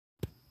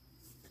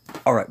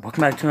Alright, welcome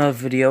back to another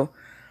video.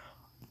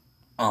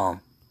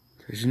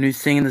 There's a new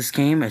thing in this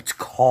game. It's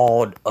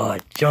called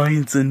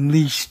Giants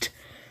Unleashed.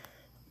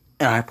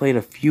 And I played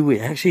a few.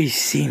 It actually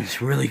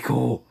seems really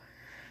cool.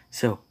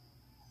 So,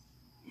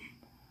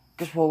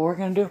 guess what we're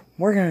gonna do?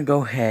 We're gonna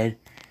go ahead.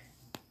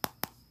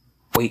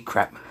 Wait,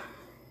 crap.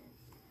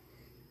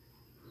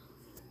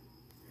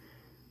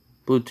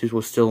 Bluetooth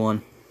was still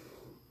on.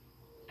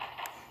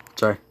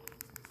 Sorry.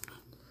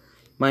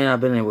 Might not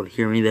have been able to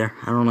hear me there.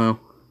 I don't know.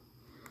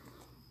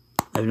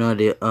 I have no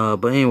idea.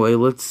 But anyway,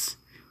 what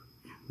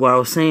I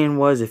was saying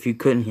was, if you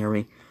couldn't hear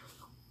me,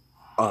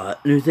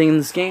 new thing in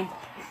this game,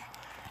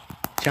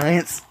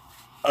 Giants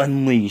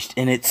Unleashed,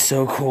 and it's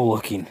so cool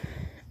looking.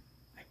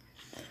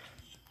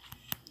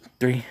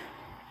 3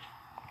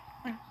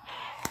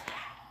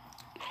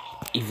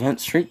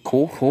 Event Street,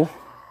 cool.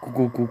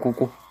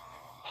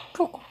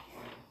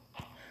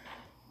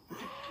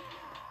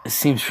 It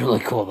seems really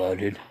cool though,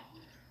 dude.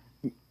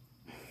 You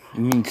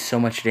need so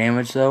much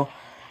damage though.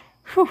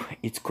 Whew,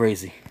 it's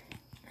crazy.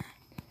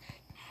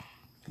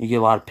 You get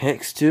a lot of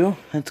picks too.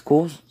 That's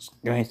cool.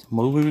 Nice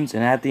balloons.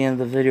 And at the end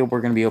of the video,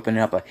 we're going to be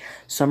opening up a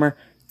Summer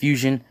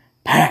Fusion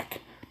Pack.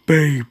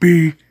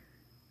 Baby.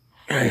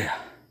 Yeah.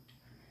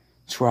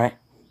 That's right.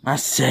 I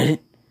said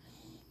it.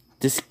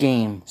 This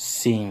game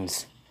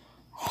seems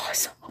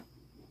awesome.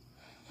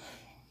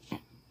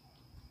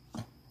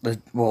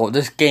 Well,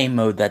 this game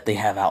mode that they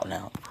have out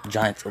now.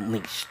 Giants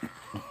Unleashed.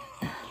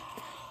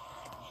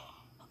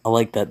 I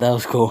like that. That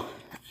was cool.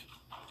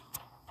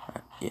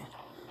 Yeah.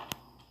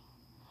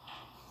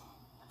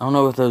 I don't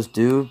know what those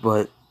do,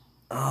 but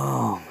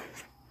oh,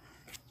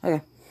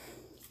 okay.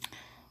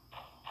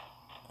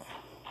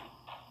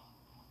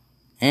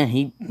 And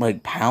he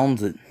like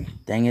pounds it.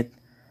 Dang it.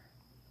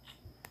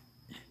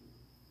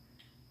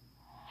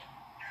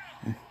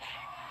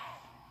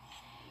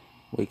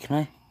 Wait, can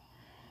I?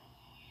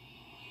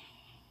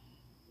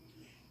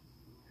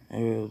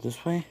 Go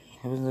this way?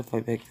 What happens if I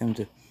back them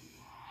to?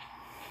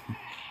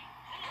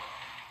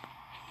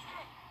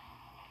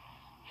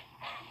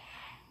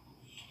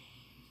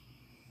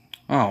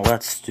 Oh,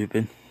 that's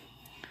stupid.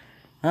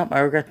 Oh, I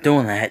regret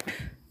doing that.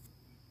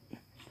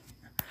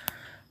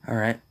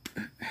 Alright.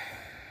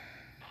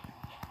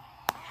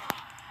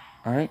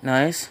 Alright,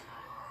 nice.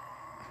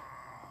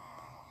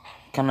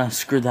 Kinda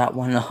screwed that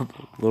one up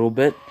a little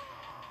bit.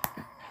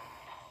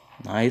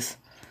 Nice.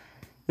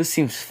 This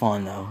seems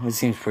fun though. It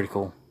seems pretty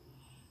cool.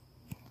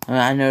 I mean,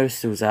 I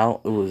noticed it was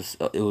out. It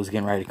was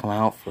getting ready to come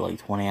out for like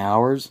 20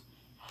 hours.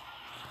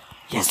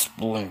 Yes,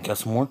 balloon. Got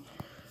some more.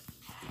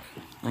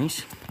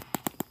 Nice.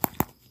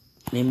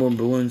 Need more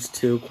balloons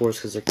too, of course,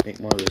 because I can make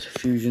more of those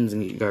fusions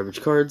and get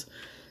garbage cards.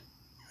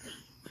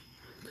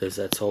 Because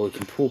that's all we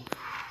can pull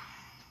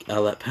out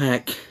of that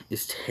pack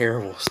is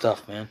terrible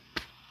stuff, man.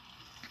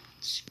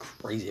 It's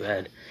crazy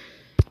bad.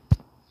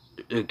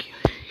 Okay,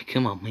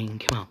 come on, man.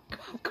 Come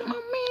on,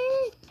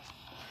 man.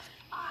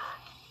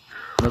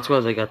 That's why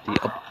I got the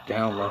up,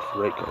 down, left,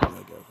 right card. Oh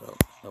my god.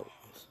 Oh.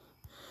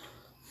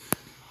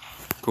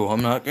 Cool,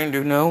 I'm not going to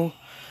do no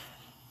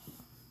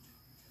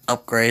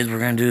upgrades. We're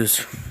going to do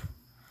this.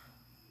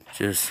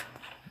 Just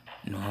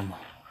normal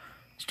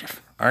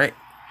stuff. Alright.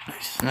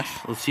 Nice.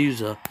 Let's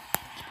use a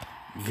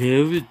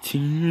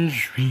Velveteen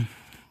Dream.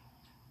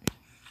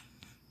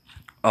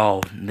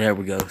 Oh, there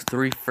we go.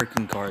 3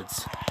 freaking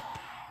cards.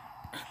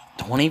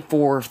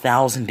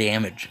 24,000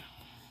 damage.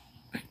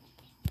 And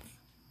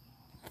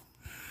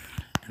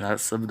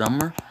that's a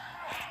dumber.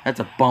 That's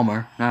a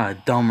bummer. Not a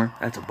dumber.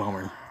 That's a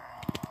bummer.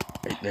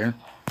 Right there.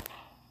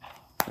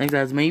 I think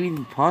that's maybe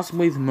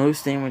possibly the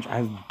most damage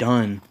I've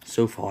done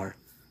so far.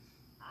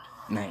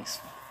 Nice.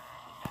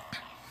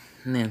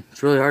 Man,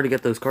 it's really hard to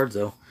get those cards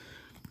though.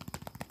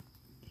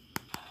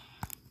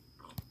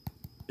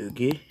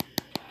 Okay.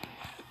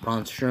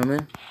 Braun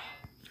Strowman.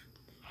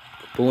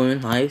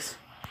 Balloon, nice.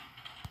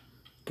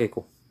 Okay,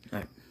 cool.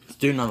 Alright, let's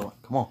do another one.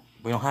 Come on.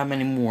 We don't have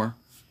many more.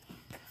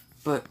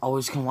 But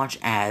always can watch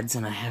ads,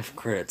 and I have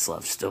credits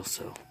left still,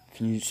 so I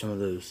can use some of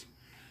those.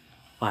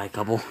 Buy a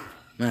couple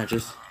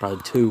matches.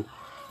 Probably 2.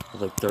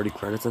 With like 30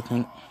 credits, I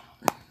think.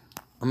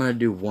 I'm gonna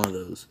do one of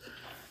those.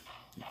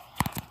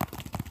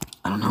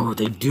 I don't know what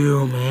they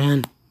do,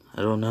 man.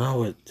 I don't know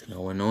what's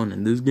going on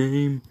in this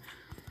game.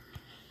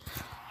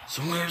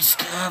 Some weird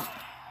stuff.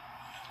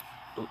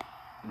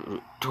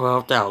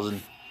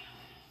 12,000.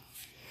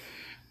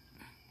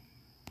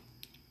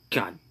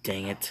 God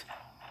dang it.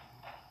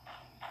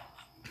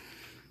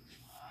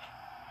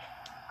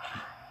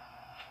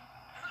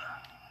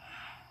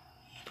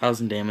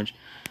 $1,000 damage.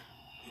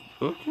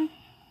 Okay.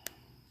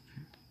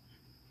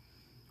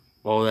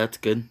 Oh, that's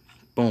good.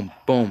 Boom,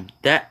 boom.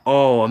 That,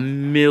 oh,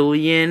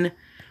 1,000,000.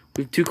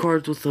 We have 2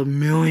 cards with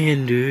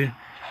 1,000,000, dude.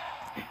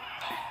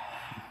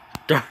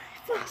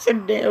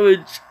 30,000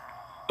 damage.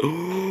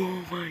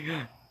 Oh my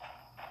god.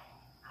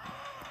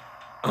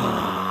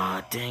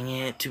 Ah, dang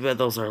it. Too bad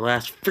those are our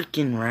last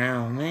freaking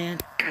round, man.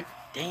 God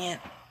dang it.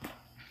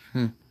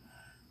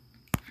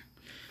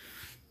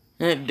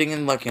 Didn't get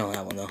lucky on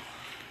that one, though.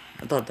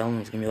 I thought that one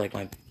was gonna be like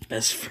my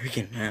best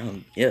freaking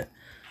round. Yeah.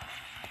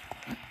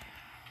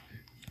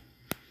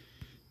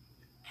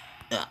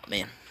 Oh,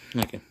 man.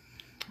 Okay.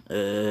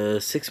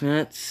 6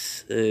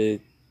 minutes,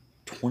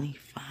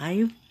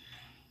 25?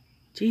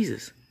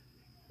 Jesus.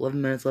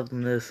 11 minutes left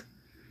on this.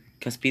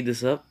 Can I speed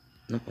this up?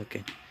 Nope,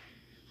 okay.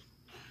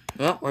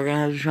 Well, we're gonna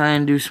have to try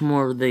and do some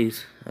more of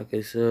these.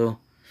 Okay, so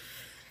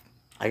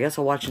I guess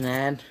I'll watch an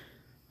ad.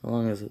 How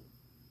long is it?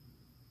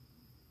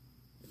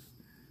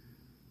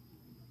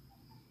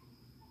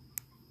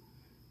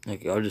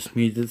 Okay, I'll just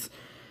mute this.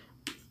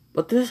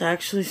 But this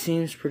actually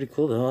seems pretty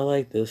cool though. I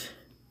like this.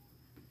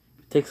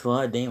 It takes a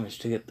lot of damage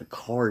to get the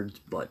cards,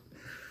 but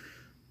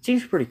it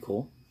seems pretty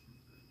cool.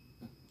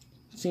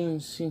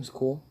 Seems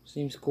cool.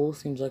 Seems cool.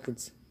 Seems like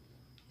it's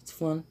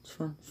fun. It's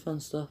fun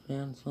stuff,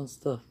 man. It's fun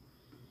stuff.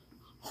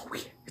 Oh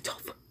yeah, it's all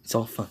fun. It's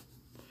all fun.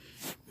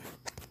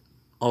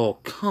 Oh,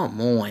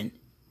 come on.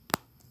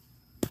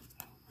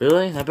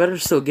 Really? I better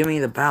still give me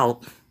the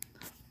belt.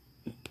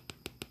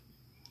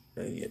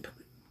 The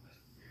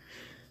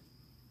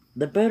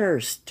better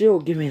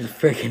still give me the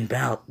freaking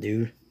belt,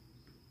 dude.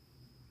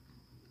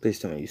 Please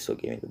tell me you still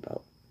gave me the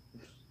belt.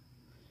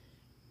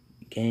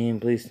 Game,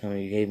 please tell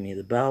me you gave me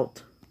the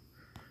belt.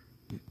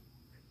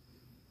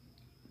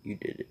 You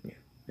did it.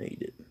 No, you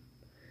didn't.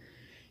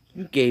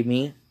 You gave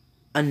me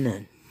a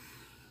nun.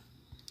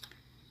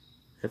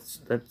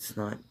 That's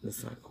not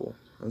cool.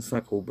 That's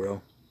not cool,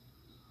 bro.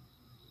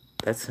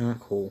 That's not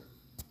cool.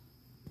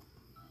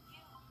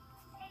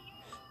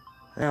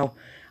 Now,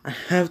 I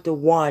have to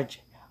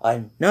watch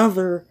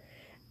another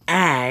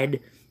ad.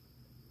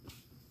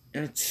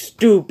 And it's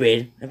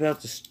stupid.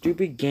 About the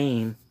stupid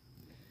game.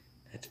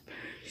 That's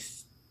very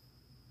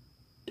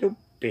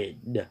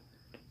stupid.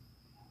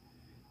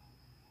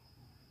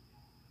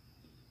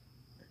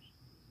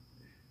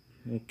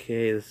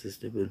 Okay, this is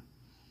stupid.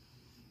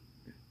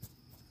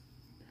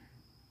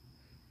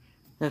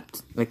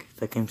 That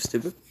game's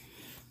stupid.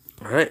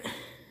 Alright,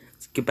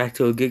 let's get back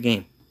to a good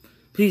game.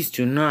 Please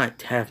do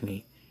not have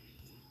me.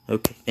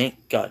 Okay,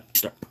 thank God.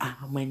 Start.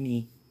 How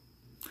many?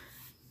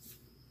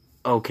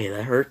 Okay,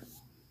 that hurt.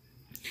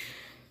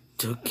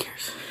 Who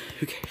cares?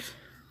 Who cares?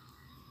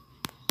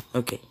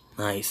 Okay,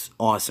 nice.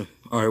 Awesome.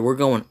 Alright, we're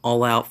going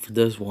all out for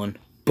this one.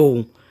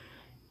 Boom.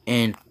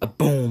 And a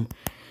boom.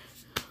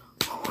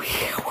 Oh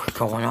yeah, we're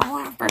going all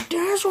out for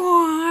this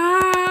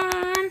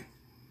one.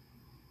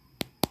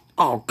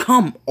 Oh,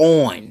 come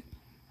on.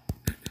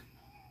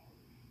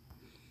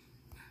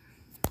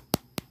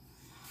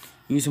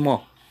 Use them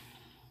all.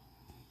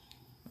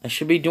 I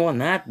should be doing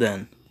that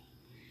then.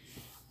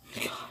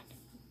 God.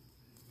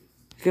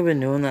 I could have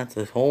been doing that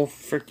this whole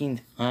freaking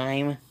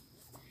time.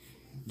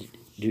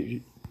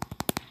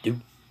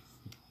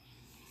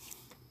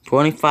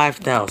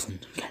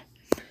 25,000. Okay.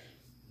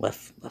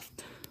 Left.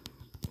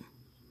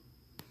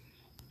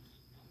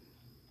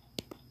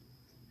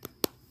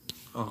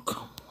 Oh,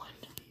 come on.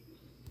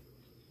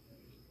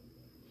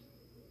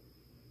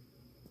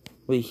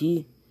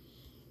 Wait,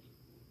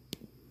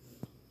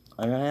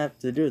 I'm gonna have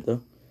to do it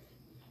though.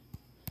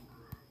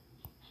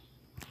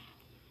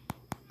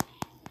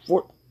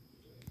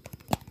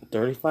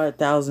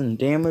 35,000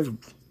 damage.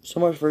 So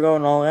much for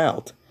going all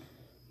out.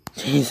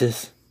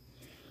 Jesus.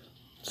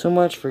 So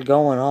much for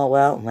going all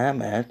out in that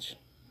match.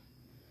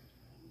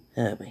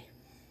 Heavy.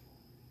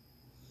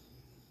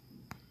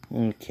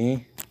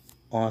 Okay.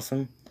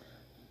 Awesome.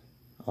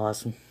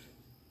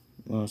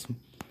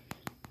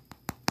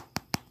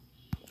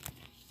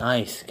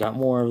 Nice. Got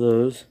more of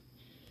those.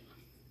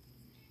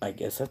 I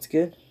guess that's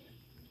good.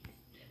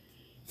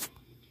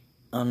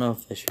 I don't know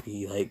if I should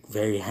be, like,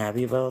 very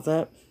happy about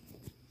that.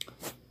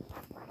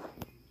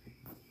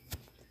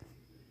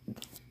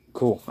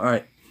 Cool.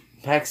 Alright.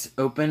 Packs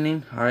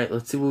opening. Alright,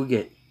 let's see what we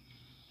get.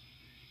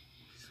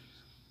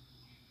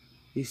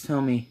 Please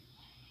tell me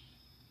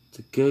it's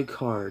a good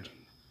card.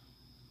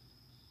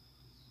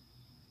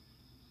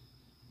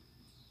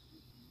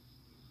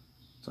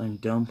 So I'm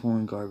done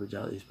pulling garbage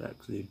out of these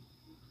packs, dude.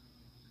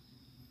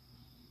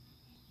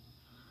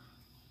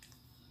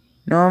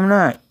 No, I'm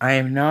not. I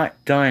am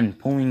not done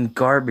pulling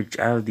garbage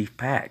out of these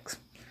packs.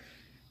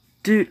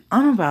 Dude,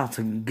 I'm about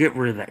to get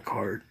rid of that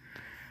card.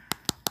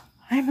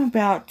 I'm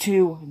about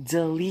to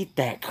delete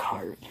that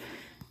card.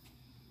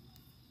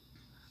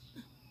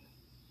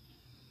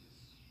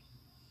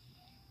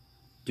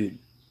 Dude,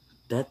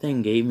 that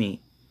thing gave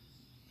me...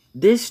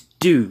 This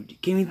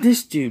dude gave me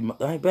this dude,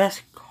 my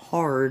best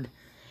card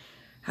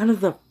out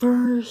of the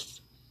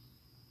first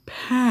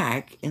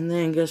pack. And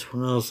then guess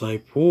what else I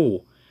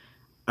pull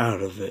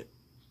out of it?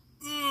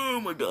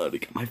 Oh my God, I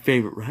got my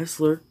favorite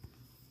wrestler,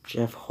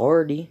 Jeff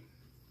Hardy.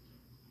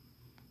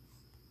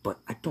 But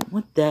I don't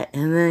want that.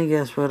 And then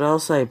guess what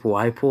else I pull?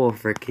 I pull a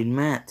freaking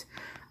Matt.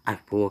 I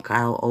pull a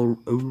Kyle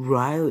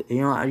O'Reilly.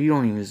 You know, you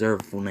don't even deserve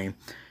a full name.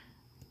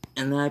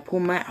 And then I pull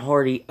Matt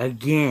Hardy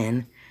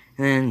again.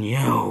 And then,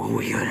 yo,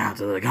 we go down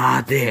to the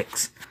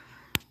Gothics.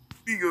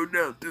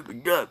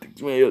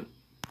 Man.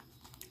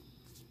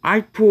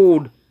 I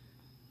pulled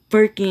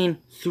freaking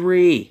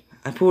 3.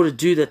 I pulled a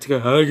dude that's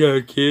got, I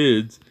got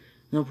kids.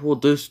 And I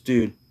pulled this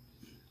dude.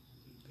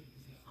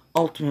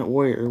 Ultimate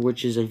Warrior,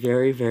 which is a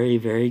very, very,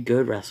 very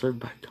good wrestler,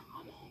 but come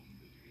on.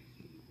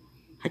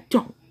 I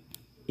don't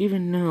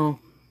even know.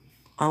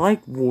 I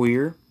like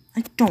Warrior.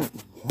 I don't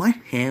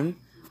want him.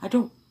 I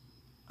don't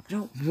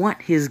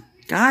want his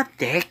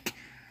Gothic.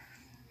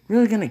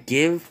 Really gonna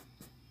give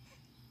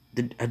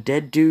a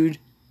dead dude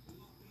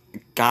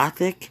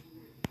Gothic?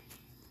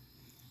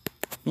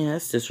 Yeah,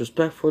 that's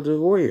disrespectful to the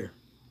Warrior.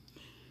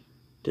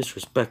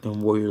 Disrespecting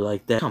Warrior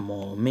like that. Come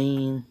on,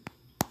 man.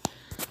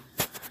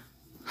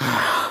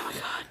 Oh my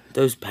god.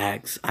 Those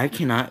packs. I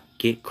cannot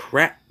get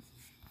crap.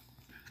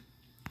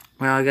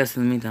 Well, I guess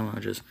in the meantime, I'll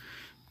just,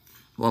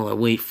 while I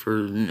wait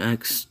for the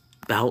next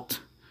bout,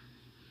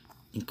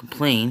 and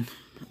complain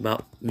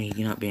about me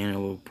not being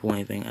able to pull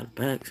anything out of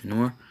packs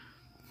anymore.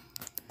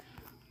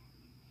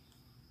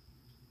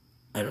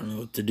 I don't know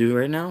what to do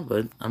right now,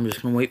 but I'm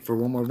just going to wait for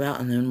one more bout,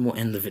 and then we'll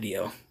end the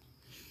video.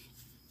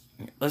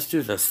 Let's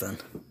do this then.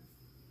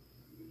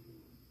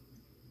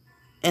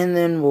 And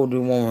then we'll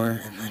do one more,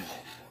 and then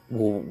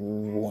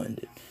we'll end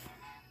it.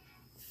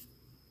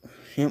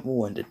 Yeah,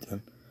 we'll end it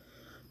then.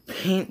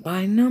 Paint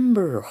by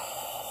number.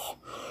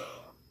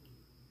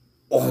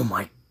 Oh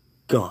my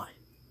god.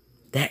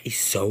 That is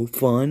so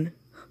fun.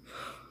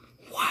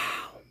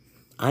 Wow.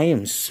 I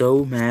am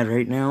so mad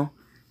right now.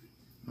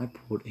 I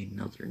pulled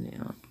another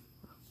neon.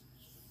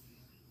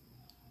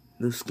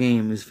 This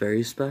game is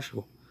very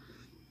special.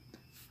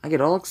 I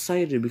get all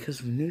excited because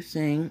of a new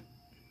thing.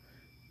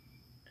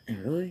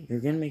 And really? You're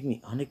gonna make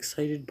me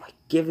unexcited by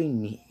giving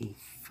me a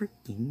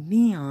freaking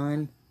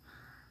neon?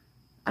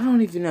 I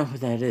don't even know who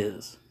that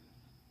is.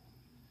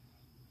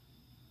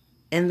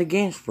 And the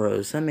game's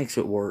froze. That makes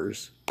it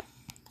worse.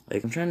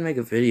 Like, I'm trying to make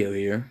a video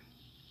here.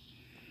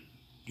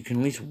 You can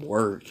at least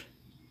work.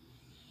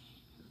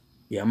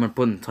 Yeah, I'm gonna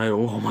put in the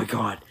title. Oh my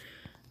god.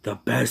 The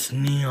best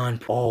neon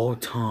of all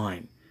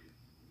time.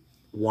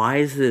 Why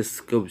is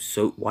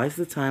why is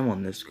the time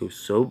on this go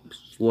so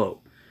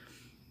slow?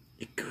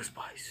 It goes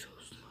by so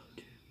slow,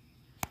 dude.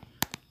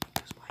 It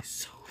goes by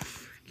so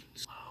freaking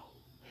slow.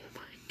 Oh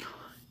my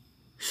god.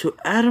 So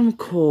Adam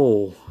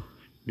Cole.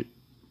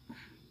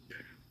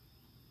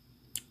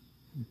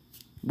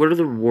 What are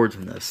the rewards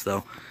in this,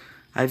 though?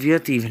 I've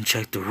yet to even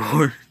check the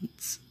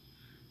rewards.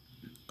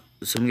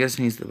 So I'm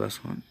guessing he's the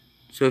best one.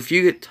 So if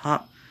you get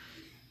top,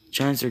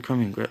 Giants are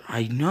coming.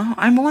 I know.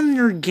 I'm on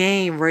your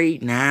game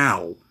right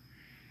now.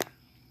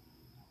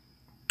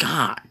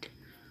 God.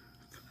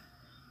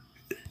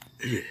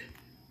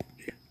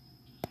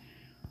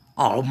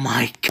 Oh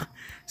my god.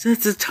 So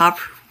that's the top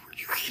reward.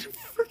 You get a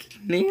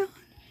freaking neon.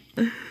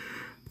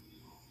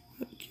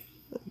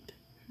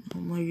 Oh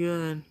my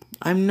god.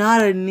 I'm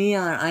not a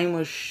neon. I'm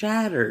a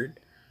shattered.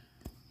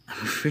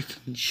 I'm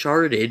freaking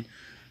sharded.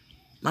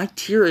 My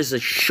tier is a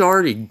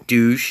sharded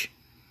douche.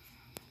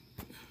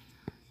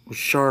 We'll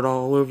shard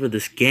all over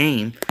this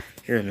game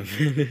here in a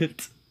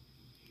minute.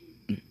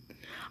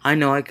 I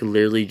know I could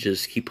literally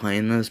just keep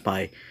playing this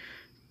by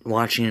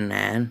watching an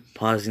ad,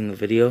 pausing the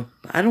video.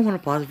 But I don't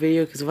want to pause the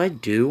video because if I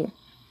do,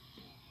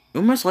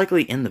 it'll most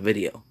likely end the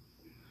video.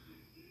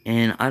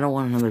 And I don't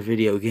want another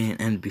video getting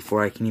ended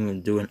before I can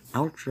even do an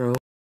outro.